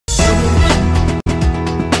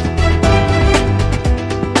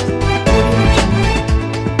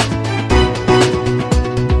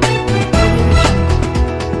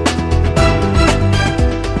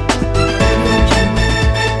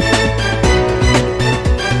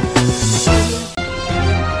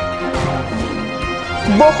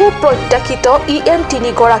বহু প্ৰত্যাশিত EM3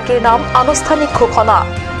 গৰাকীৰ নাম আনুষ্ঠানিক ঘোষণা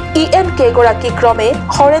EM কেইগৰাকী ক্ৰমে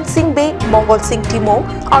হৰেন সিং বে মংগল সিং টিমু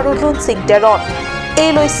আৰু লুন সিং তেৰণ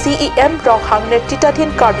এই লৈ CEM ৰংহাং নেতৃত্বাধীন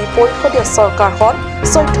কাৰ্বি পৰিষদীয় চৰকাৰখন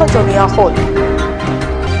 14 জনীয়া হ'ল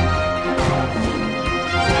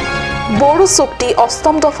বড়ো চুক্তি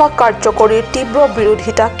অষ্টম দফা কাৰ্যকৰীৰ তীব্ৰ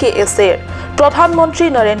বিৰোধিতা KSৰ প্ৰধানমন্ত্ৰী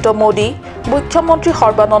নৰেন্দ্ৰ মোদী মুখ্যমন্ত্ৰী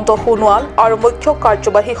সৰ্বানন্দ সোণোৱাল আৰু মুখ্য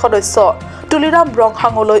কাৰ্যবাহী সদস্য তুলিৰাম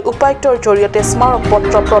ৰংহাঙলৈ উপায়ুক্তৰ জৰিয়তে স্মাৰক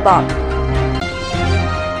পত্ৰ প্ৰদান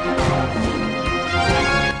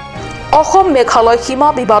অসম মেঘালয় সীমা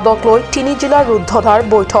বিবাদক লৈ 3 জিলাৰ ৰুদ্ধধাৰ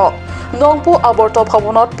বৈঠক নংপু আৱৰ্ত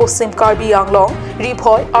ভৱনত পশ্চিম কাৰ্বি আংলং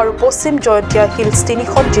ৰিভয় আৰু পশ্চিম জয়ন্তীয়া হিলছ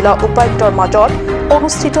 3খন জিলা উপায়ুক্তৰ মাজত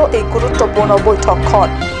অনুষ্ঠিত এই গুৰুত্বপূৰ্ণ বৈঠকখন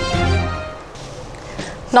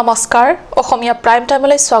নমস্কাৰ অসমীয়া প্ৰাইম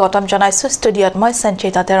টাইমলৈ স্বাগতম জনাইছো ষ্টুডিঅত মই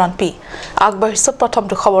সঞ্চিতা তেৰনপি আগবাঢ়িছো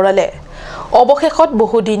প্ৰথমটো খবৰলে অৱশেষত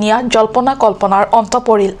বহুদিনীয়া জল্পনা কল্পনাৰ অন্ত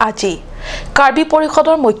পৰিল আজি কাৰ্বি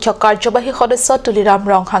পৰিষদৰ মুখ্য কাৰ্যবাহী সদস্য তুলিৰাম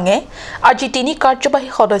ৰংহাঙে আজি 3 কাৰ্যবাহী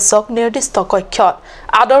সদস্যক নিৰ্দিষ্ট কক্ষত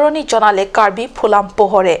আদৰণি জনালে কাৰ্বি ফুলাম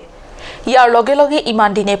পোহৰে ইয়াৰ লগে লগে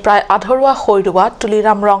ইমান দিনে প্ৰায় আধৰুৱা হৈ ৰোৱা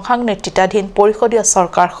তুলিৰাম ৰংহাং নেতৃত্বাধীন পৰিষদীয়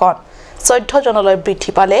চৰকাৰখন 14 জনলৈ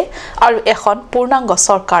বৃদ্ধি পালে আৰু এখন পূৰ্ণাংগ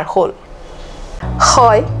চৰকাৰ হ'ল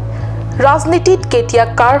হয় ৰাজনীতিত কেতিয়া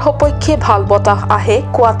কাৰ সপক্ষে ভাল বতাহ আহে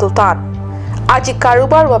কোৱাটো টান আজি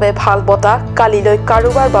কাৰোবাৰ বাবে ভাল বতাহ কালিলৈ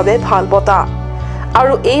কাৰোবাৰ বাবে ভাল বতাহ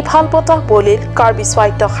আৰু এই ভাল বতাহ বলিল কাৰ্বি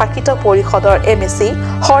স্বায়ত্ত শাসিত পৰিষদৰ MSC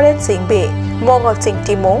হৰেন সিং বে মংগল সিং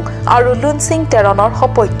টিমুং আৰু লুন সিং তেৰণৰ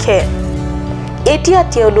সপক্ষে এতিয়া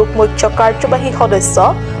তেওঁলোক মুখ্য কাৰ্যবাহী সদস্য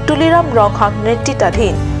তুলিৰাম ৰংহাং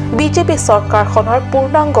নেতৃত্বাধীন বিজেপি চৰকাৰখনৰ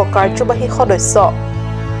পূৰ্ণাংগ কাৰ্যবাহী সদস্য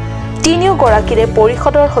তিনিওগৰাকীৰে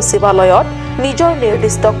পৰিষদৰ সচিবালয়ত নিজৰ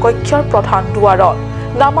নিৰ্দিষ্ট কক্ষৰ প্ৰধান দুৱাৰত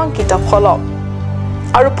নামাংকিত ফলক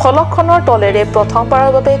আৰু ফলকখনৰ তলেৰে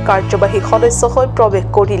প্ৰথমবাৰৰ বাবে কাৰ্যবাহী সদস্য হৈ প্ৰৱেশ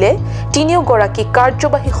কৰিলে তিনিওগৰাকী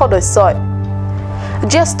কাৰ্যবাহী সদস্যই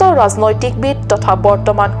জ্যেষ্ঠ ৰাজনৈতিকবিদ তথা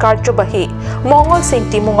বৰ্তমান কাৰ্যবাহী মংগল সিং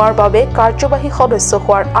টিমুঙৰ বাবে কাৰ্যবাহী সদস্য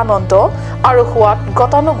হোৱাৰ আনন্দ আৰু হোৱাত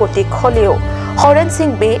গতানুগতিক হ'লেও হৰেন সিং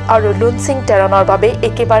বে আৰু লুন সিং তেৰণৰ বাবে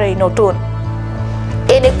একেবাৰেই নতুন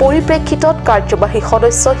এনে পৰিপ্ৰেক্ষিতত কাৰ্যবাহী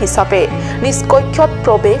সদস্য হিচাপে নিষ্কক্ষত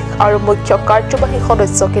প্ৰৱেশ আৰু মুখ্য কাৰ্যবাহী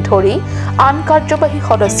সদস্যকে ধৰি আন কাৰ্যবাহী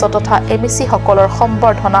সদস্য তথা MSC সকলৰ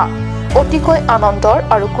সম্বৰ্ধনা অতিকৈ আনন্দৰ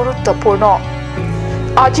আৰু গুৰুত্বপূৰ্ণ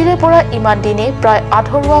আজিৰে পৰা ইমান দিনে প্ৰায়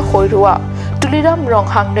আধৰুৱা হৈ ৰোৱা তুলিৰাম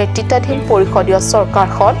ৰংহাং নেতৃত্বাধীন পৰিষদীয়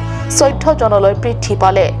চৰকাৰখন 14 জনলৈ বৃদ্ধি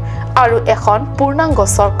পালে আৰু এখন পূৰ্ণাংগ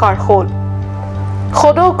চৰকাৰ হ'ল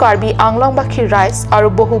সদৌ কাৰ্বি আংলংবাসীৰ ৰাইজ আৰু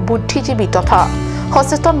বহু বুদ্ধিজীৱী তথা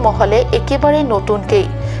সচেতন মহলে একেবাৰে নতুনকৈ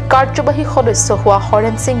কাৰ্যবাহী সদস্য হোৱা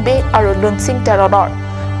হৰেন সিং বে আৰু লুন সিং তেৰণৰ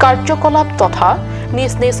কাৰ্যকলাপ তথা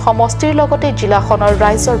নিজ নিজ সমষ্টিৰ লগতে জিলাখনৰ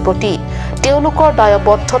ৰাইজৰ প্ৰতি তেওঁলোকৰ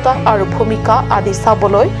দায়বদ্ধতা আৰু ভূমিকা আদি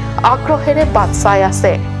চাবলৈ আগ্ৰহেৰে বাট চাই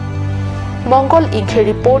আছে মংগল ইংখে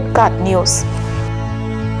ৰিপৰ্ট কাট নিউজ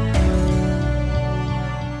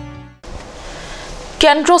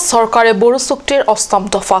কেন্দ্ৰ চৰকাৰে বড়ো চুক্তিৰ অষ্টম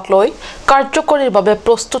দফাক লৈ কাৰ্যকৰীৰ বাবে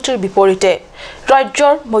প্ৰস্তুতিৰ বিপৰীতে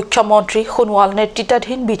ৰাজ্যৰ মুখ্যমন্ত্ৰী সোণোৱাল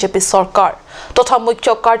নেতৃত্বাধীন বিজেপি চৰকাৰ তথা মুখ্য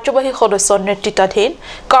কাৰ্যবাহী সদস্যৰ নেতৃত্বাধীন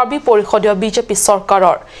কাৰ্বি পৰিষদীয় বিজেপি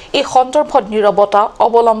চৰকাৰৰ এই সন্দৰ্ভত নীৰৱতা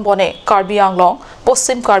অৱলম্বনে কাৰ্বি আংলং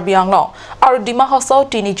পশ্চিম কাৰ্বি আংলং আৰু ডিমা হাছাও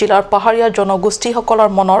 3 জিলাৰ পাহাৰীয়া জনগোষ্ঠীসকলৰ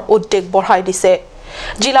মনৰ উদ্বেগ বঢ়াই দিছে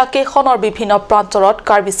জিলা কেইখনৰ বিভিন্ন প্ৰান্তৰত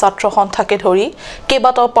কাৰ্বি ছাত্ৰ সন্থাকে ধৰি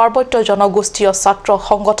কেইবাটাও পাৰ্বত্য জনগোষ্ঠীয় ছাত্ৰ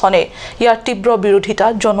সংগঠনে ইয়াৰ তীব্ৰ বিৰোধিতা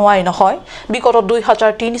জনোৱাই নহয় বিগত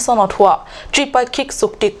 2003 চনত হোৱা ত্ৰিপাক্ষিক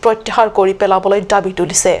চুক্তিক প্ৰত্যাহাৰ কৰি পেলাবলৈ দাবী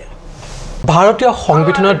তুলিছে ভাৰতীয়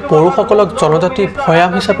সংবিধানত বড়োসকলক জনজাতি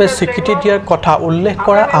ভয়াম হিচাপে স্বীকৃতি দিয়াৰ কথা উল্লেখ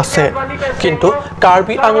কৰা আছে কিন্তু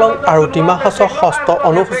কাৰ্বি আংলং আৰু ডিমা হাছাও ষষ্ঠ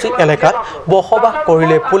অনুসূচী এলেকাত বসবাস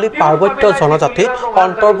কৰিলে বুলি পাৰ্বত্য জনজাতি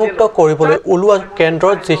অন্তৰ্ভুক্ত কৰিবলৈ ওলোৱা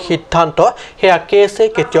কেন্দ্ৰৰ যি সিদ্ধান্ত সেয়া কেছে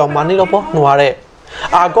কেতিয়াও মানি ল'ব নোৱাৰে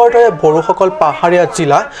আগৰ দৰে বড়োসকল পাহাৰীয়া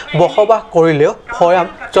জিলা বসবাস কৰিলেও ভয়াম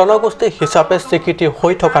জনগোষ্ঠী হিচাপে স্বীকৃতি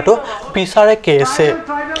হৈ থকাটো বিচাৰে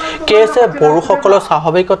কেছে বড়োসকলৰ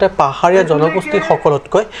স্বাভাৱিকতে পাহাৰীয়া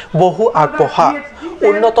জনগোষ্ঠীসকলতকৈ বহু আগবঢ়া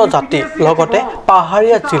উন্নত জাতি লগতে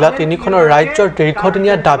পাহাৰীয়া জিলা 3খনৰ ৰাজ্যৰ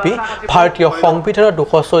দীৰ্ঘদিনীয়া দাবী ভাৰতীয় সংবিধানৰ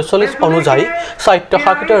 246 অনুযায়ী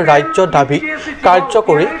স্বায়ত্তশাসিত ৰাজ্য দাবী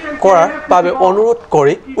কাৰ্যকৰী কৰাৰ বাবে অনুৰোধ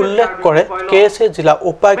কৰি উল্লেখ কৰে কেছে জিলা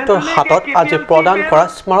উপায়ুক্তৰ হাতত আজি প্ৰদান কৰা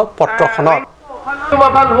স্মাৰক পত্ৰখনত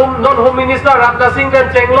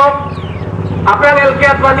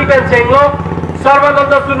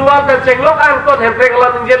Sarvananda Sunwal dan Cenglok angkot hemprengla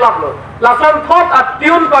ninjelaplo. Lasan thot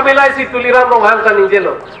atiun pamilai si tuliran rohang kan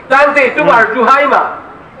ninjelo. Tante itu arjuhaima.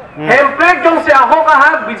 hemprek jong se ahok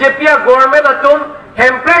aha BJP a government atun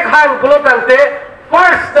hemprek hang gulo tangte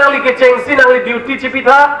first nangli ke chengsi nangli duty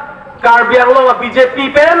chipitha Karbi Anglong a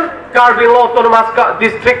BJP pen Karbi Anglong autonomous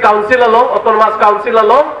district council along autonomous council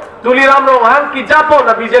along tuliram rong hang ki japon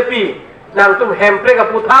a BJP nang tum hemprek a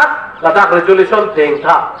putha ladak resolution deng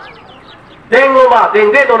tha deng lo ma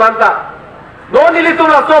deng de donanta no nili tum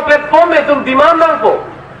la so platform me tum demand nang po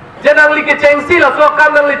je nangli ke chengsi la so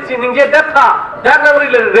kan nangli chining je detha dak nangli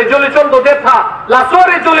resolution do detha la so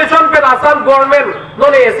resolution pe Assam government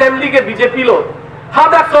no ne assembly ke BJP lo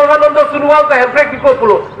hadak sorvananda sunwal ta hemprek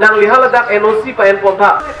dikopulo nangli hala dak NOC pa en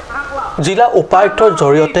pontha জিলা উপায়ুক্তৰ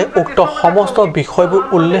জৰিয়তে উক্ত সমস্ত বিষয়বোৰ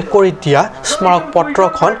উল্লেখ কৰি দিয়া স্মাৰক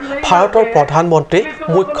পত্ৰখন ভাৰতৰ প্ৰধানমন্ত্ৰী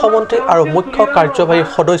মুখ্যমন্ত্ৰী আৰু মুখ্য কাৰ্যবাহী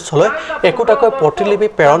সদস্যলৈ একোটাকৈ প্ৰতিলিপি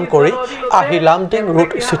প্ৰেৰণ কৰি আহি লামডিং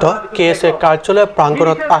ৰোডস্থিত KSA কাৰ্যালয়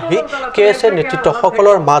প্ৰাংগণত আহি KSA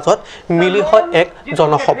নেতৃত্বসকলৰ মাজত মিলি হয় এক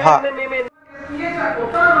জনসভা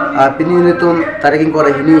Pininitum tariking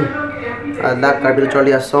korahini dak karbil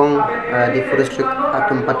Charlie Asong di forestry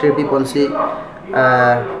atum patirbi ponsi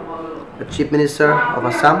Chief Minister of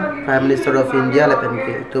Assam, Prime Minister of India,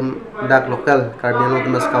 lepenke itum dak local Karbi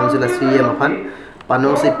Autonomous Council CM apan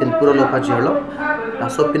panong si pinpura lo pajirlo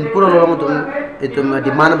laso pinpura lo itum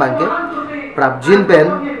demand bangke prabjin pen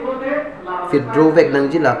fidrovek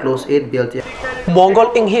nangji la close 8 BLT Mongol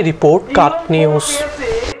Inghi report Cut News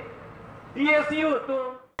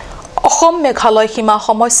Assam Meghalaya সীমা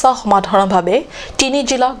সমস্যা সমাধানৰ বাবে তিনি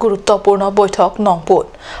জিলা গুৰুত্বপূৰ্ণ বৈঠক নংপুত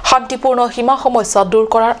শান্তিপূৰ্ণ সীমা সমস্যা দূৰ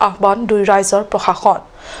কৰাৰ আহ্বান দুই ৰাজ্যৰ প্ৰশাসন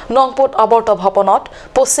নংপুত আৱৰ্ত ভৱনত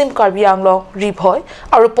পশ্চিম কাৰ্বি আংলং ৰিভয়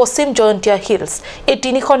আৰু পশ্চিম জয়ন্তীয়া হিলছ এই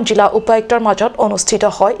তিনিখন জিলা উপায়ুক্তৰ মাজত অনুষ্ঠিত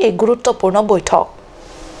হয় এক গুৰুত্বপূৰ্ণ বৈঠক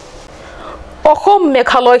অসম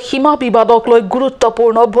মেঘালয় সীমা বিবাদক লৈ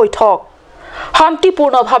গুৰুত্বপূৰ্ণ বৈঠক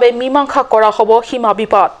শান্তিপূৰ্ণভাৱে মীমাংসা কৰা হ'ব সীমা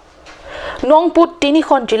বিবাদ নংপুত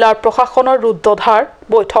তিনিখন জিলাৰ প্ৰশাসনৰ ৰুদ্ধধাৰ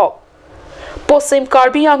বৈঠক পশ্চিম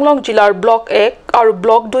কাৰ্বি আংলং জিলাৰ ব্লক 1 আৰু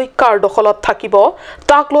ব্লক 2 কাৰ দখলত থাকিব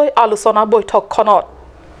তাক লৈ আলোচনা বৈঠকখনত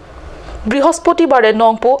বৃহস্পতিবাৰে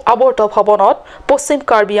নংপু আৱৰ্ত ভৱনত পশ্চিম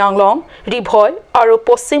কাৰ্বি আংলং ৰিভয় আৰু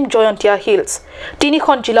পশ্চিম জয়ন্তীয়া হিলছ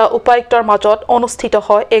তিনিখন জিলা উপায়ুক্তৰ মাজত অনুষ্ঠিত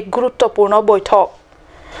হয় এক গুৰুত্বপূৰ্ণ বৈঠক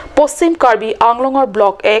পশ্চিম কাৰ্বি আংলঙৰ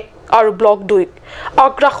ব্লক 1 আৰু ব্লক 2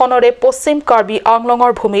 আগ্ৰাসনৰে পশ্চিম কাৰ্বি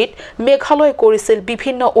আংলঙৰ ভূমিত মেঘালয় কৰিছিল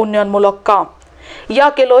বিভিন্ন উন্নয়নমূলক কাম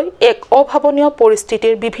ইয়াকে লৈ এক অভাৱনীয়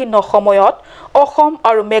পৰিস্থিতিৰ বিভিন্ন সময়ত অসম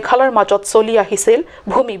আৰু মেঘালয়ৰ মাজত চলি আহিছিল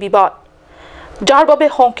ভূমি বিবাদ যাৰ বাবে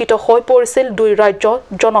শংকিত হৈ পৰিছিল দুই ৰাজ্যৰ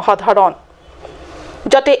জনসাধাৰণ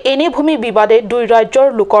যাতে এনে ভূমি বিবাদে দুই ৰাজ্যৰ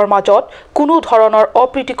লোকৰ মাজত কোনো ধৰণৰ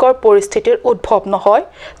অপ্ৰীতিকৰ পৰিস্থিতিৰ উদ্ভৱ নহয়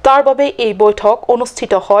তাৰ বাবে এই বৈঠক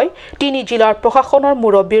অনুষ্ঠিত হয় তিনি জিলাৰ প্ৰশাসনৰ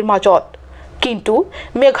মুৰব্বীৰ মাজত কিন্তু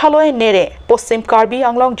মেঘালয়ে নেৰে পশ্চিম কাৰ্বি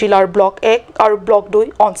আংলং জিলাৰ ব্লক 1 আৰু ব্লক 2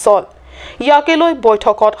 অঞ্চল ইয়াকে লৈ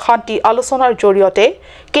বৈঠকত শান্তি আলোচনাৰ জৰিয়তে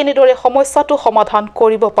কেনেদৰে সমস্যাটো সমাধান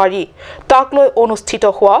কৰিব পাৰি তাক লৈ অনুষ্ঠিত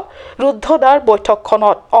হোৱা ৰুদ্ধদাৰ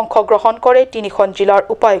বৈঠকখনত অংশগ্ৰহণ কৰে তিনিখন জিলাৰ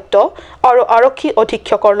উপায়ুক্ত আৰু আৰক্ষী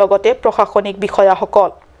অধীক্ষকৰ লগতে প্ৰশাসনিক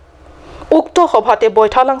বিষয়াসকল উক্ত সভাতে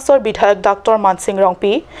বৈঠালাংছৰ বিধায়ক ডাক্তৰ মানসিং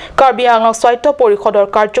ৰংপি কাৰ্বি আংলং স্বায়ত্ত পৰিষদৰ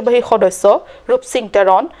কাৰ্যবাহী সদস্য ৰূপসিং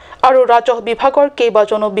তেৰণ আৰু ৰাজহ বিভাগৰ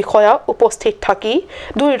কেইবাজনো বিষয়া উপস্থিত থাকি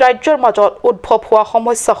দুই ৰাজ্যৰ মাজত উদ্ভৱ হোৱা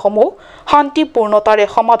সমস্যাসমূহ শান্তিপূৰ্ণতাৰে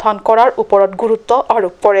সমাধান কৰাৰ ওপৰত গুৰুত্ব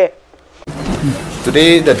আৰোপ কৰে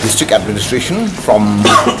Today, the district administration from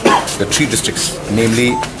the three districts, namely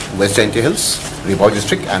West Jaintia Hills, Riboy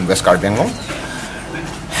District and West Karbi Anglong,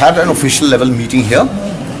 had an official level meeting here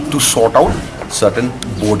to sort out certain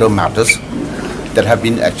border matters that have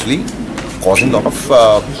been actually causing a lot of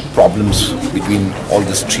problems between all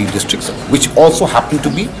these three districts, which also happen to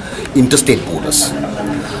be interstate borders.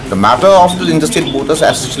 The matter of the interstate borders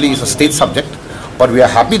actually is a state subject, but we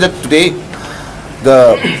are happy that today the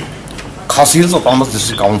Khasi Hills Autonomous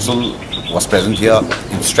District Council was present here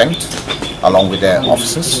in strength along with their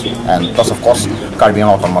officers, and plus of course Karbi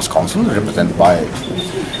Anglong Autonomous Council represented by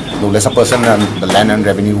no lesser person than the Land and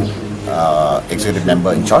Revenue Executive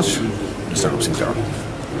Member in charge, Mr. Rupsing Jaran.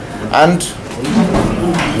 And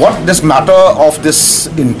what this matter of this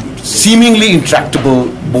seemingly intractable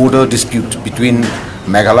border dispute between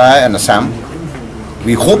Meghalaya and Assam,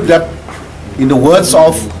 we hope that in the words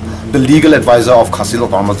of the legal advisor of Khasi Hills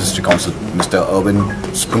Autonomous District Council, Mr. Erwin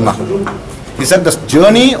Sprunger, he said the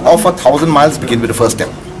journey of 1,000 miles begins with the first step.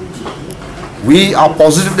 We are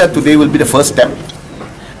positive that today will be the first step,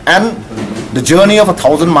 and the journey of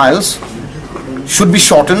 1,000 miles should be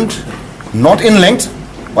shortened not in length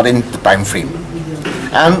but in the time frame.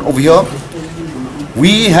 And over here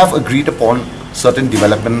we have agreed upon certain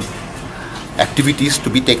development activities to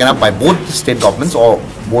be taken up by both the state governments or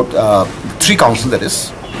both three councils, that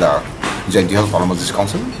is the Jaintia Hills Autonomous District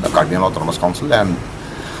Council, the Karbi Anglong Autonomous Council, and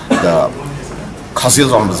the Khasi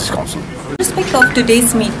Hills Autonomous District Council. In respect of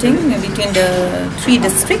today's meeting between the three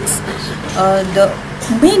districts, the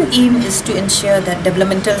main aim is to ensure that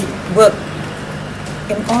developmental work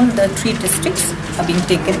in all the three districts are being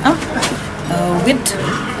taken up with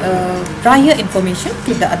prior information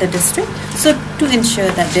to the other district, so to ensure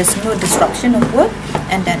that there's no disruption of work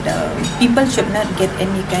and that people should not get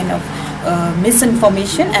any kind of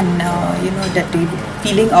misinformation and that the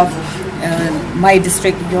feeling of my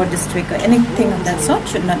district, your district, or anything of that sort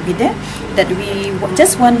should not be there. That we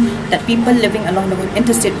just want that people living along the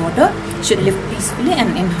interstate border should live peacefully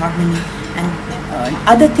and in harmony, and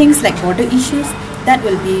other things like border issues that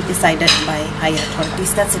will be decided by higher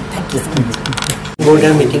authorities. That's it. Thank you so much.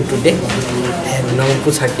 Border meeting today at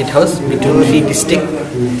Nongpu Circuit House between three districts,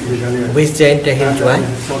 West Jaintia Hills Joy,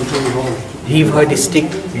 River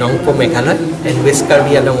District, Nongpo Meghalaya, and West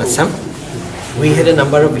Karbi Anglong Assam. We had a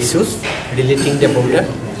number of issues relating the border.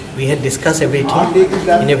 We had discussed everything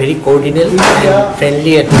in a very cordial and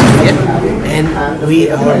friendly atmosphere, and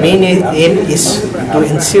our main aim is to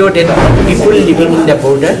ensure that people living in the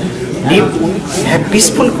border have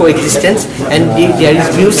peaceful coexistence and there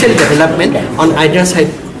is mutual development on either side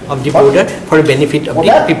of the border for the benefit of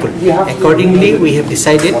the people. Accordingly, we have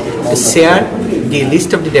decided to share the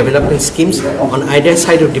list of the development schemes on either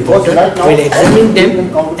side of the border. We will examine them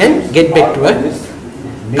and get back to a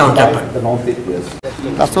counterpart.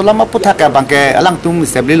 So lama puthaka bangke alang tum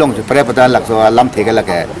assembly long ju pare pada lakso alam thege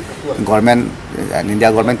lage government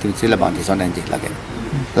India government tim sila bang tison enji lage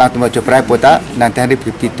lang tum ju pare pada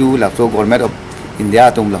 1952 lakso government of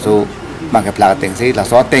India tum lakso bangke plaka teng si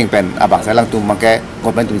lakso teng pen abang sa lang tum bangke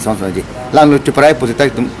government tim son sonji lang lu ju pare pada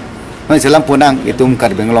tum noi selam punang itum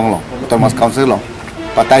Karbi Anglong long Autonomous Council long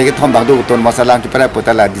patai ke thom bang du ton masalang ju pare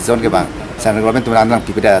pada la dison ke bang central government tum lang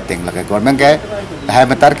pipida teng lage government ke hai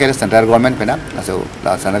matar ke central government pena so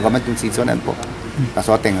la central government tum season and po la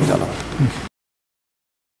so teng jalo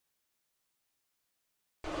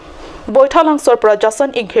বৈঠালাংছৰ পৰা জাছন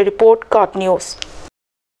ইংঘে report কাট news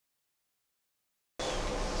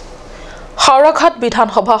হাওড়াঘাট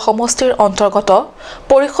বিধানসভা সমষ্টিৰ অন্তৰ্গত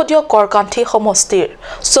পৰিষদীয় কৰকান্থী সমষ্টিৰ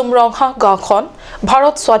সুমৰংহা গাঁওখন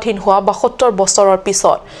ভাৰত স্বাধীন হোৱা ৭২ বছৰৰ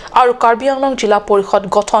পিছত আৰু কাৰ্বি আংলং জিলা পৰিষদ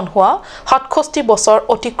গঠন হোৱা ৬৭ বছৰ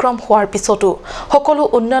অতিক্ৰম হোৱাৰ পিছতো সকলো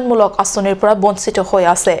উন্নয়নমূলক আঁচনিৰ পৰা বঞ্চিত হৈ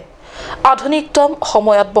আছে আধুনিকতম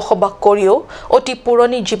সময়ত বসবাস কৰিও অতি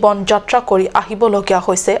পুৰণি জীৱন যাত্ৰা কৰি আহিবলগীয়া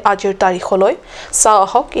হৈছে আজিৰ তাৰিখলৈ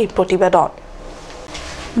চাহক এই প্ৰতিবেদন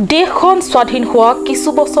দেশখন স্বাধীন হোৱা কিছু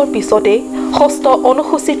বছৰ পিছতে ষষ্ঠ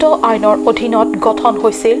অনুসূচিত আইনৰ অধীনত গঠন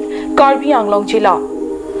হৈছিল কাৰ্বি আংলং জিলা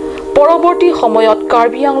পৰৱৰ্তী সময়ত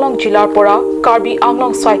কাৰ্বি আংলং জিলাৰ পৰা কাৰ্বি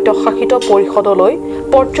আংলং স্বায়ত্তশাসিত পৰিষদলৈ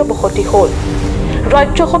পৰ্যবসতি হ'ল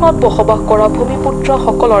ৰাজ্যখনত বসবাস কৰা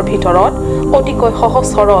ভূমিপুত্ৰসকলৰ ভিতৰত অতিকৈ সহজ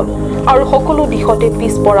সৰল আৰু সকলো দিশতে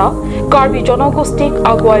পিছপৰা কাৰ্বি জনগোষ্ঠীক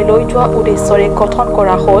আগুৱাই লৈ যোৱা উদ্দেশ্যৰে গঠন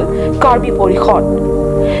কৰা হ'ল কাৰ্বি পৰিষদ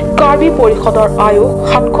কাৰ্বি পৰিষদৰ আয়ু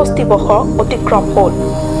 ৬৭ বছৰ অতিক্ৰম হ'ল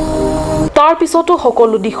তাৰ পিছতো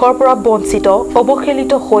সকলো দিশৰ পৰা বঞ্চিত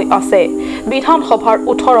অৱহেলিত হৈ আছে বিধানসভাৰ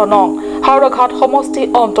 ১৮ নং হাওড়াঘাট সমষ্টি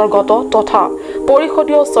অন্তৰ্গত তথা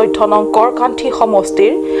পৰিষদীয় ১৪ নং কৰকান্থী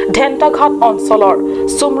সমষ্টিৰ ধেন্তাঘাট অঞ্চলৰ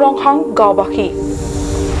সুমৰংহাং গাঁওবাসী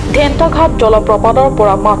ধেন্তাঘাট জলপ্ৰপাতৰ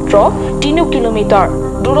পৰা মাত্ৰ ৩ কিলোমিটাৰ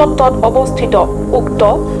দূৰত্বত অৱস্থিত উক্ত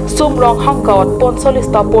সুমৰংহাং গাঁৱত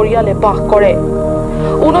 ৪৫টা পৰিয়ালে বাস কৰে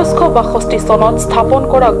 ১৯৬২ চনত স্থাপন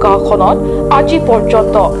কৰা গাঁওখনত আজি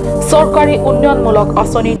পৰ্যন্ত চৰকাৰী উন্নয়নমূলক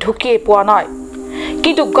আঁচনি ঢুকিয়ে পোৱা নাই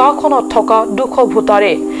কিন্তু গাঁওখনত থকা ২০০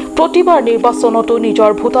 ভোটাৰে প্ৰতিবাৰ নিৰ্বাচনতো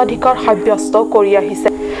নিজৰ ভোটাধিকাৰ সাব্যস্ত কৰি আহিছে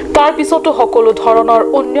তাৰ পিছতো সকলো ধৰণৰ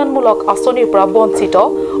উন্নয়নমূলক আঁচনিৰ পৰা বঞ্চিত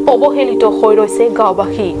অৱহেলিত হৈ ৰৈছে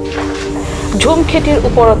গাঁওবাসী ঝুম খেতিৰ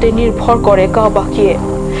ওপৰতে নিৰ্ভৰ কৰে গাঁওবাসীয়ে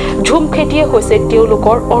ঝুম খেতিয়ে হৈছে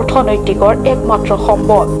তেওঁলোকৰ অৰ্থনৈতিকৰ একমাত্ৰ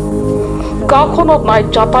সম্বল গাঁওখনত নাই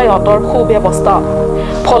যাতায়াতৰ সুব্যৱস্থা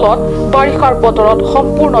ফলত বাৰিষাৰ বতৰত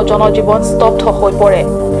সম্পূৰ্ণ জনজীৱন স্তব্ধ হৈ পৰে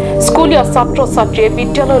স্কুলীয়া ছাত্ৰ-ছাত্ৰীয়ে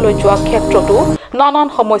বিদ্যালয়লৈ যোৱা ক্ষেত্ৰতো নানান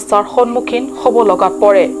সমস্যাৰ সন্মুখীন হ'ব লগাত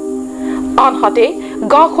পৰে আনহাতে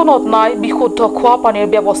গাঁওখনত নাই বিশুদ্ধ খোৱা পানীৰ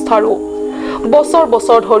ব্যৱস্থাৰো বছৰ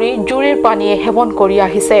বছৰ ধৰি জুৰিৰ পানীয়ে সেৱন কৰি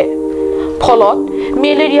আহিছে ফলত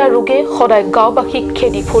মেলেৰিয়া ৰোগে সদায় গাঁওবাসীক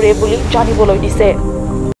খেদি ফুৰে বুলি জানিবলৈ দিছে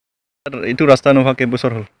এইটো ৰাস্তা নোহোৱা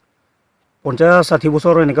কেইবছৰ হ'ল ৫০-৬০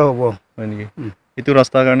 বছৰ এনেকুৱা হ'ব হয় নেকি এইটো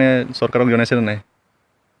ৰাস্তাৰ কাৰণে চৰকাৰক জনাইছে নে নাই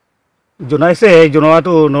জনাইছে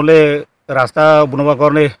জনোৱাটো নহ'লে ৰাস্তা বনোৱাৰ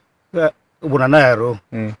কাৰণে বনা নাই আৰু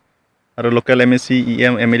আৰু লোকেল এমএসসি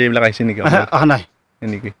ইএম এমএলএ বিলাক আহিছে নেকি অহা নাই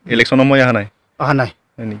নেকি ইলেকশ্যন সময় অহা নাই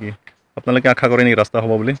নেকি আপোনালোকে আশা কৰে নেকি ৰাস্তা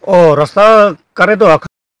হ'ব বুলি ৰাস্তা কাৰেতো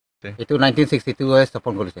এইটো 1962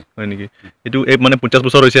 স্থাপন কৰিছে হয় নেকি এইটো মানে 50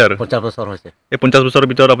 বছৰ হৈছে আৰু 50 বছৰ হৈছে এই 50 বছৰৰ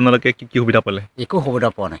ভিতৰত আপোনালোকে কি কি সুবিধা পালে একো সুবিধা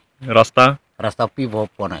পোৱা নাই ৰাস্তা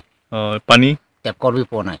পোৱা নাই পানী টেপ কল বি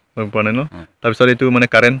পোৱা নাই ন তাৰপিছত এইটো মানে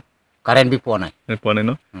কাৰেণ্ট বি পোৱা নাই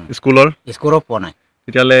ন স্কুলৰ পোৱা নাই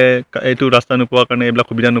তেতিয়াহ'লে এইটো ৰাস্তা নোপোৱাৰ কাৰণে এইবিলাক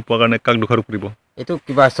সুবিধা নোপোৱাৰ কাৰণে কাক দোষাৰোপ কৰিব এইটো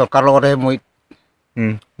কিবা চৰকাৰৰ লগতে মই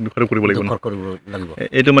দোষাৰোপ কৰিব লাগিব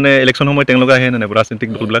এইটো মানে ইলেকশ্যন সময়ত তেওঁলোকে আহে নাই ৰাজনীতিক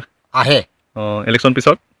দলবিলাক আহে ইলেকশ্যন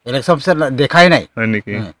পিছত দেখাই নাই হয়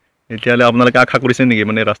নেকি এতিয়াহ'লে আপোনালোকে আশা কৰিছে নেকি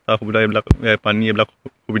মানে ৰাস্তা সুবিধা এইবিলাক পানী এইবিলাক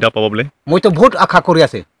সুবিধা পাব বোলে মইতো বহুত আশা কৰি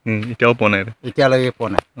আছে এতিয়াও পোৱা নাই এতিয়ালৈকে পোৱা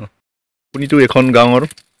নাই আপুনিতো এখন গাঁৱৰ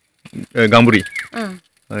গাঁওবুঢ়ী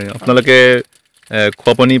আপোনালোকে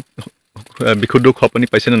খোৱা পানী বিশুদ্ধ খোৱা পানী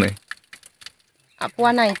পাইছেনে নাই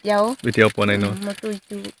পোৱা নাই এতিয়াও পোৱা নাই ন মইতো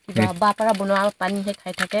কিবা বাপাৰা বনোৱা পানীহে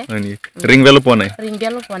খাই থাকে ৰিংবেলো পোৱা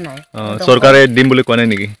নাই চৰকাৰে দিম বুলি কোৱা নাই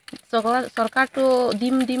নেকি চৰকাৰটো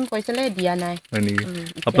দিম কৈছিলে দিয়া নাই হয় নেকি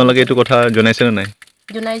আপোনালোকে এইটো কথা জনাইছেনে নাই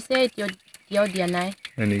জনাইছে এতিয়াও দিয়া নাই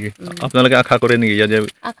হয় নেকি আপোনালোকে আশা কৰে নেকি যে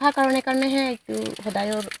আশা কাৰণেহে এইটো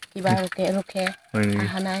সদায়ৰ কিবা ৰখে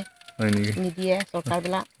অহা নাই হয় নেকি নিদিয়ে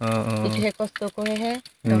চৰকাৰবিলাক এইটোহে কষ্ট কৰেহে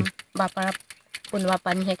বাপাৰা বনোৱা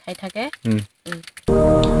পানীহে খাই থাকে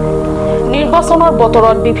নিৰ্বাচনৰ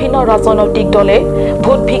বতৰত বিভিন্ন ৰাজনৈতিক দলে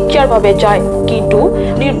ভোট ভিক্ষাৰ বাবে যায় কিন্তু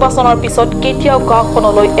নিৰ্বাচনৰ পিছত কেতিয়াও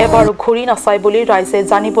গাঁওখনলৈ এবাৰো ঘূৰি নাচায় বুলি ৰাইজে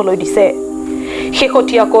জানিবলৈ দিছে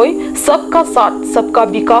শেহতীয়াকৈ সবকা সাথ সবকা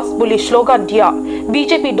বিকাশ বুলি শ্লোগান দিয়া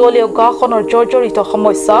বিজেপি দলীয় গাঁওখনৰ জৰ্জৰিত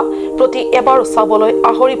সমস্যা প্ৰতি এবাৰো চাবলৈ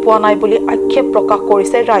আহৰি পোৱা নাই বুলি আক্ষেপ প্ৰকাশ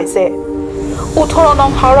কৰিছে ৰাইজে 18 নং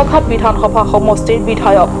হাওৰাঘাট বিধানসভা সমষ্টিৰ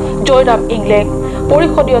বিধায়ক জয়ৰাম ইংলেং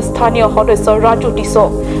পৰিষদীয় স্থানীয় সদস্য ৰাজু টিছক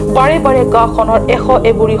বাৰে বাৰে গাঁওখনৰ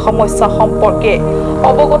এবুৰি সমস্যা সম্পৰ্কে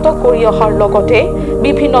অৱগত কৰি অহাৰ লগতে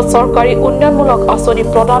বিভিন্ন চৰকাৰী উন্নয়নমূলক আঁচনি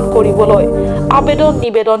প্ৰদান কৰিবলৈ আবেদন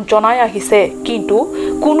নিবেদন জনাই আহিছে কিন্তু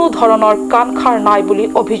কোনো ধৰণৰ কাণখাৰ নাই বুলি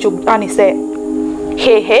অভিযোগ আনিছে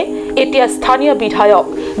সেয়েহে এতিয়া স্থানীয় বিধায়ক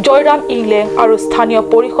জয়ৰাম ইংলেং আৰু স্থানীয়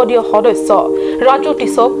পৰিষদীয় সদস্য ৰাজু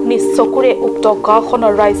টিছক নিজ চকুৰে উক্ত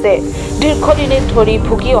গাঁওখনৰ ৰাইজে দীৰ্ঘদিনে ধৰি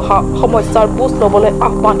ভুগি অহা সমস্যাৰ বুজ ল'বলৈ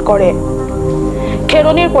আহ্বান কৰে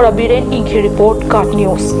খেৰনিৰ পৰা বীৰেন ইংঘি ৰিপৰ্ট কাট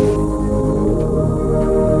নিউজ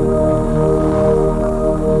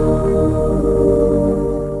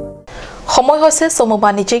সময় হৈছে চমু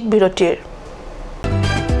বাণিজ্যিক বিৰতিৰ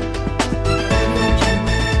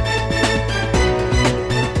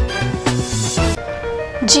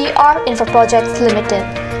GR Infra Projects Limited,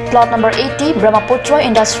 Plot number 80, Brahmaputra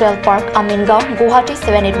Industrial Park, Amingaon, Guwahati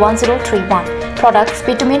 781031. Products: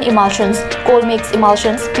 bitumen emulsions, coal mix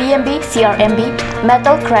emulsions, PMB, CRMB,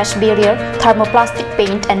 metal crash barrier, thermoplastic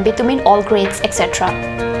paint, and bitumen all grades, etc.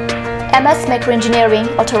 MS Micro Engineering,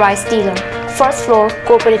 authorized dealer. First floor,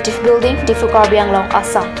 Cooperative Building, Difu Karbi Anglong,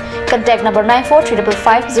 Assam. Contact number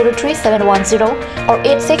 9435033710 or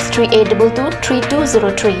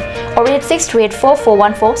 8638223203 or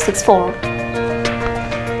 8638441464.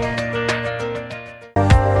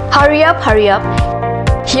 Hurry up, hurry up.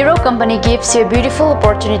 Hero Company gives you a beautiful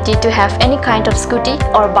opportunity to have any kind of scooty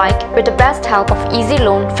or bike with the best help of easy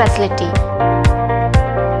loan facility.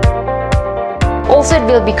 Also, it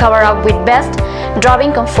will be covered up with best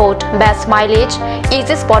driving comfort, best mileage,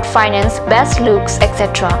 easy spot finance, best looks, etc.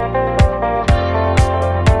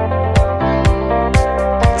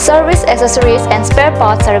 Service accessories and spare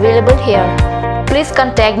parts are available here. Please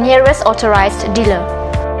contact nearest authorized dealer.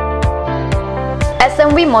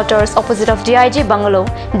 SMV Motors, opposite of DIG Bungalow,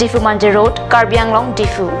 Difu Manje Road, Karbi Anglong,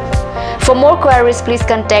 Difu. For more queries, please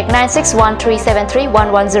contact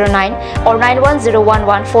 9613731109 or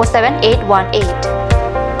 9101147818.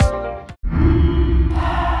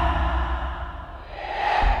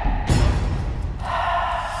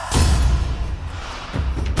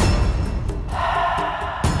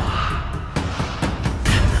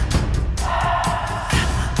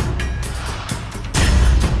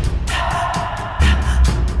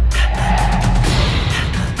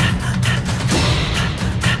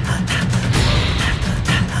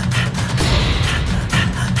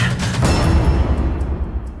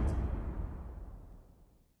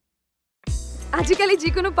 আজিকালি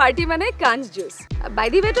যিকোনো party মানে কাঞ্জ juice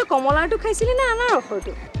বাইদি বেটো কমলাটো খাইছিলি না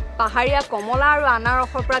আনাৰসৰটো পাহাৰীয়া কমলা আৰু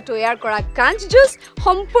আনাৰসৰ পৰা তৈয়াৰ কৰা কাঞ্জ জুচ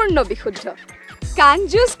সম্পূৰ্ণ বিশুদ্ধ কাঞ্জ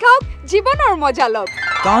জুচ খাওক জীৱনৰ মজা লওক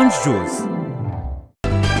কাঞ্জ জুচ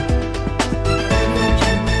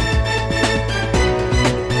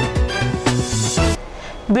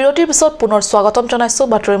বিৰতিৰ পিছত পুনৰ স্বাগতম জনাইছো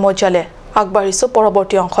বাতৰি মজালে আগবাঢ়িছো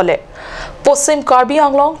পৰৱৰ্তী অংশলে পশ্চিম কাৰ্বি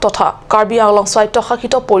আংলং তথা কাৰ্বি আংলং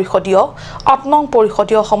স্বায়ত্তশাসিত পৰিষদীয় ৮ নং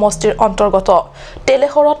পৰিষদীয় সমষ্টিৰ অন্তৰ্গত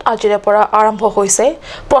তেলেহৰত আজিৰে পৰা আৰম্ভ হৈছে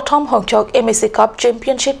প্ৰথম সংখ্যক এমএসি কাপ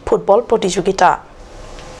চেম্পিয়নশ্বিপ ফুটবল প্ৰতিযোগিতা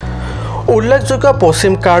উল্লেখযোগ্য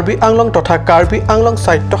পশ্চিম কাৰ্বি আংলং তথা কাৰ্বি আংলং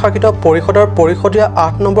স্বায়ত্তশাসিত পৰিষদৰ পৰিষদীয়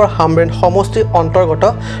 ৮ নম্বৰ হামৰেন সমষ্টিৰ অন্তৰ্গত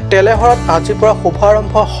তেলেহৰত আজিৰ পৰা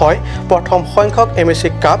শুভাৰম্ভ হয় প্ৰথম সংখ্যক এমএসি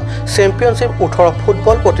কাপ চেম্পিয়নশ্বিপ 18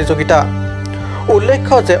 ফুটবল প্ৰতিযোগিতা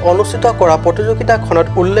উল্লেখ্য যে অনুষ্ঠিত কৰা প্ৰতিযোগিতাখনত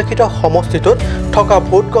উল্লেখিত সমষ্টিটোত থকা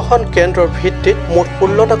ভোটগ্ৰহণ কেন্দ্ৰৰ ভিত্তিত মুঠ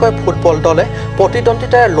 16টাকৈ ফুটবল দলে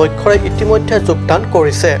প্ৰতিদ্বন্দ্বিতাৰ লক্ষ্যৰে ইতিমধ্যে যোগদান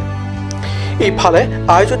কৰিছে ইফালে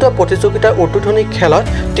আয়োজিত প্ৰতিযোগিতাৰ উদ্বোধনী খেলত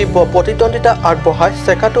তীব্ৰ প্ৰতিদ্বন্দ্বিতা আগবঢ়ায়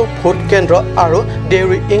চেকাটো ভোট কেন্দ্ৰ আৰু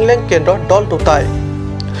ডেউৰি ইংলেণ্ড কেন্দ্ৰৰ দল দুটাই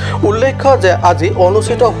উল্লেখ্য যে আজি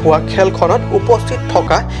অনুষ্ঠিত হোৱা খেলখনত উপস্থিত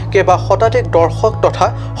থকা কেইবা শতাধিক দৰ্শক তথা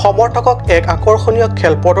সমৰ্থকক এক আকৰ্ষণীয়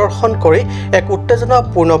খেল প্ৰদৰ্শন কৰি এক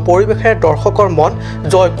উত্তেজনাপূৰ্ণ পৰিৱেশেৰে দৰ্শকৰ মন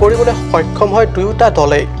জয় কৰিবলৈ সক্ষম হয় দুয়োটা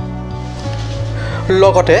দলেই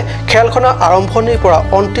লগতে খেলখনৰ আৰম্ভণিৰ পৰা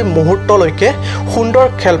অন্তিম মুহূৰ্তলৈকে সুন্দৰ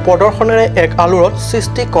খেল প্ৰদৰ্শনেৰে এক আলোড়ন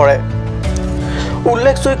সৃষ্টি কৰে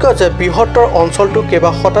উল্লেখযোগ্য যে বৃহত্তৰ অঞ্চলটোৰ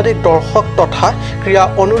কেইবা শতাধিক দৰ্শক তথা ক্ৰীড়া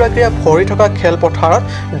অনুৰাগীৰে ভৰি থকা খেলপথাৰত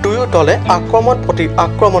দুয়ো দলে আক্ৰমণ প্ৰতি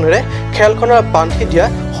আক্ৰমণেৰে খেলখনৰ বান্ধি দিয়া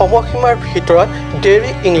সময়সীমাৰ ভিতৰত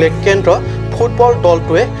ডেৰি ইংলেণ্ড কেন্দ্ৰ ফুটবল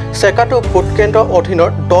দলটোৱে চেকাটো ভোট কেন্দ্ৰৰ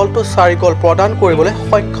অধীনত দলটো 4 গ'ল প্ৰদান কৰিবলৈ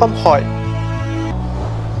সক্ষম হয়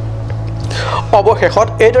অৱশেষত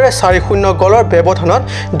এইদৰে 4-0 গ'লৰ ব্যৱধানত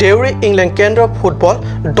ডেউৰি ইংলেণ্ড কেন্দ্ৰৰ ফুটবল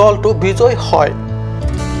দলটো বিজয়ী হয়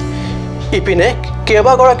ইপিনে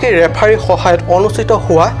কেইবাগৰাকী ৰেফাৰীৰ সহায়ত অনুষ্ঠিত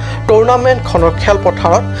হোৱা টুৰ্ণামেণ্টখনৰ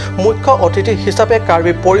খেলপথাৰত মুখ্য অতিথি হিচাপে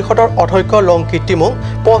কাৰ্বি পৰিষদৰ অধ্যক্ষ লংকি টিমুং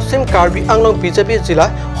পশ্চিম কাৰ্বি আংলং বিজেপি জিলা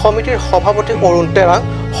সমিতিৰ সভাপতি অৰুণ টেৰাং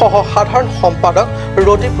সহ সাধাৰণ সম্পাদক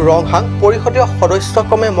ৰদীপ ৰংহাং পৰিষদীয়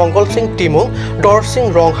সদস্যক্ৰমে মংগল সিং টিমুং দৰ সিং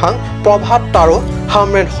ৰংহাং প্ৰভাত তাৰো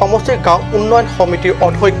হামৰেন সমষ্টিৰ গাঁও উন্নয়ন সমিতিৰ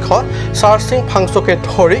অধ্যক্ষ চাৰ সিং ফাংচুকে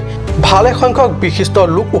ধৰি ভালে সংখ্যক বিশিষ্ট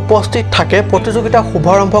লোক উপস্থিত থাকে প্ৰতিযোগিতা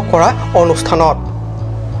শুভাৰম্ভ কৰা অনুষ্ঠানত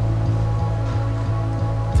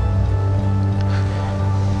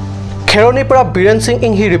খেৰণীৰ পৰা বীৰেন সিং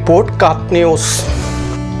ইংহি ৰিপৰ্ট কাট নিউজ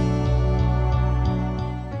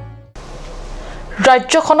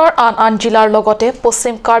ৰাজ্যখনৰ আন জিলাৰ লগতে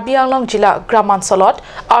পশ্চিম কাৰ্বি আংলং জিলা গ্ৰামাঞ্চলত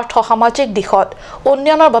আৰ্থ সামাজিক দিশত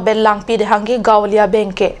উন্নয়নৰ বাবে লাংপি দেহাংগী গাঁৱলীয়া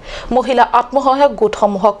বেংকে মহিলা আত্মসহায়ক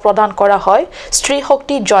গোটসমূহক প্ৰদান কৰা হয় স্ত্ৰী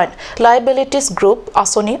শক্তি জইণ্ট লাইবিলিটিজ গ্ৰুপ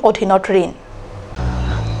আঁচনি অধীনত ঋণ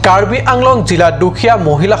কাৰ্বি আংলং জিলা দুখীয়া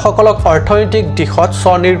মহিলাসকলক অৰ্থনৈতিক দিশত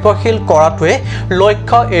স্বনিৰ্ভৰশীল কৰাটোৱে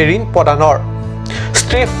লক্ষ্য ঋণ প্ৰদানৰ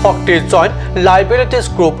স্ত্ৰী শক্তি জইণ্ট লাইবিলিটিজ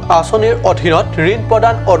গ্ৰুপ আঁচনিৰ অধীনত ঋণ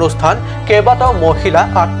প্ৰদান অনুষ্ঠান কেইবাটাও মহিলা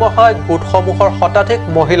আত্মসহায়ক গোটসমূহৰ শতাধিক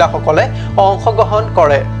মহিলাসকলে অংশগ্ৰহণ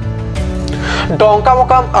কৰে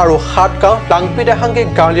ডংকামকাম আৰু হাটগাঁও লাংপি দেহাংগী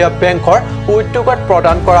গাঁৱলীয়া বেংকৰ উদ্যোগত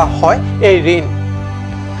প্ৰদান কৰা হয় এই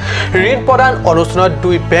ঋণ প্ৰদান অনুষ্ঠানত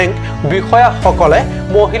দুই বেংক বিষয়াসকলে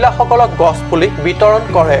মহিলাসকলক গছপুলি বিতৰণ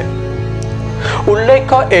কৰে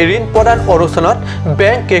উল্লেখ্য এই ঋণ প্ৰদান অনুষ্ঠানত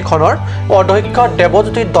বেংক কেইখনৰ অধ্যক্ষ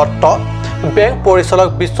দেৱজ্যোতি দত্ত বেংক পৰিচালক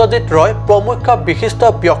বিশ্বজিৎ ৰয় প্ৰমুখ বিশিষ্ট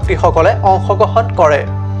ব্যক্তিসকলে অংশগ্ৰহণ কৰে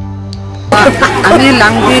আমি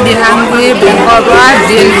লাংপি দিহাংগী বেংকৰ পৰা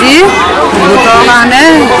জিএলজি গোটৰ কাৰণে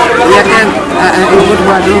ইয়াতে গোট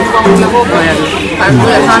হোৱাটো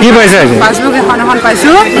পাছবুক এখন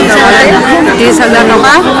পাইছোঁ 30,000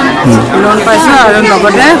 টকা লোন পাইছোঁ আৰু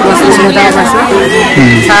লগতে গছ এটা পাইছোঁ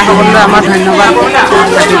ছাৰসকললৈ আমাৰ ধন্যবাদ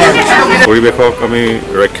পৰিৱেশক আমি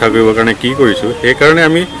ৰক্ষা কৰিবৰ কাৰণে কি কৰিছোঁ সেইকাৰণে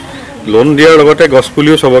আমি লোন দিয়াৰ লগতে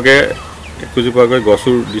গছপুলিও চবকে একোজোপাকৈ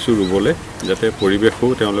গছো দিছোঁ ৰুবলৈ যাতে পৰিৱেশো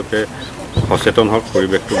তেওঁলোকে সচেতন হওক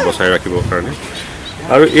পৰিৱেশটো বচাই ৰাখিবৰ কাৰণে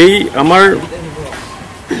আৰু এই আমাৰ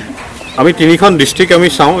আমি 3খন ডিষ্ট্ৰিক্ট আমি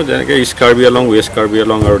চাওঁ যেনেকৈ ইষ্ট কাৰ্বি আংলং ৱেষ্ট কাৰ্বি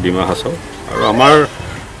আংলং আৰু ডিমা হাছাও আৰু আমাৰ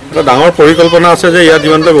এটা ডাঙৰ পৰিকল্পনা আছে যে ইয়াত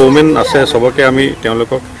যিমানবিলাক ৱমেন আছে চবকে আমি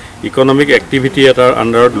তেওঁলোকক ইকনমিক এক্টিভিটি এটাৰ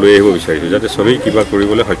আণ্ডাৰত লৈ আহিব বিচাৰিছোঁ যাতে চবেই কিবা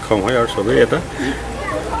কৰিবলৈ সক্ষম হয় আৰু চবেই এটা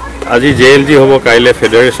আজি জেএলজি হ'ব কাইলৈ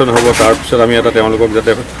ফেডাৰেশ্যন হ'ব তাৰপিছত আমি এটা তেওঁলোকক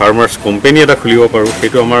যাতে ফাৰ্মাৰ্ছ কোম্পেনী এটা খুলিব পাৰোঁ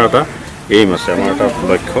সেইটো আমাৰ এটা এইম আছে আমাৰ এটা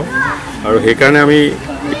লক্ষ্য আৰু সেইকাৰণে আমি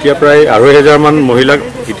এতিয়া প্ৰায় 2,500 মান মহিলাক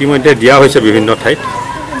ইতিমধ্যে দিয়া হৈছে বিভিন্ন ঠাইত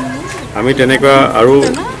আমি তেনেকুৱা আৰু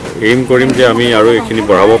এইম কৰিম যে আমি আৰু এইখিনি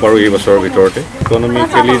বঢ়াব পাৰোঁ এই বছৰৰ ভিতৰতে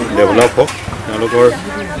ইকনমিকেলি ডেভেলপ হওক তেওঁলোকৰ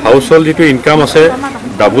হাউচ হোল্ড যিটো ইনকাম আছে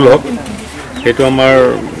ডাবল হওক সেইটো আমাৰ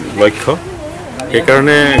লক্ষ্য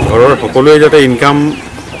সেইকাৰণে ঘৰৰ সকলোৱে যাতে ইনকাম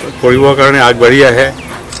কৰিবৰ কাৰণে আগবাঢ়ি আহে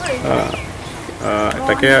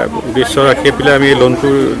তাকে উদ্দেশ্য ৰাখি পেলাই আমি এই লোনটো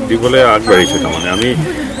দিবলৈ আগবাঢ়িছোঁ তাৰমানে আমি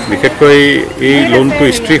বিশেষকৈ এই লোনটো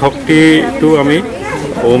স্ত্ৰী শক্তিটো আমি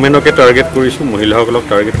ওমেনকে টাৰ্গেট কৰিছোঁ মহিলাসকলক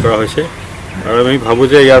টাৰ্গেট কৰা হৈছে আৰু আমি ভাবোঁ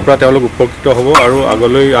যে ইয়াৰ পৰা তেওঁলোক উপকৃত হ'ব আৰু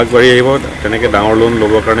আগলৈ আগবাঢ়ি আহিব তেনেকৈ ডাঙৰ লোন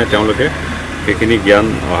ল'বৰ কাৰণে তেওঁলোকে সেইখিনি জ্ঞান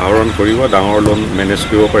আহৰণ কৰিব ডাঙৰ লোন মেনেজ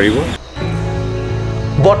কৰিব পাৰিব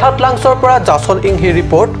বঠাটলাংছৰ পৰা জাচল ইংহি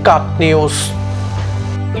ৰিপৰ্ট কাট নিউজ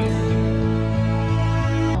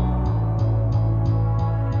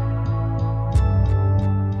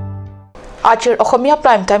আজিৰ অসমীয়া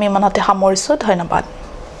প্ৰাইম টাইম ইমানতে সামৰিছোঁ ধন্যবাদ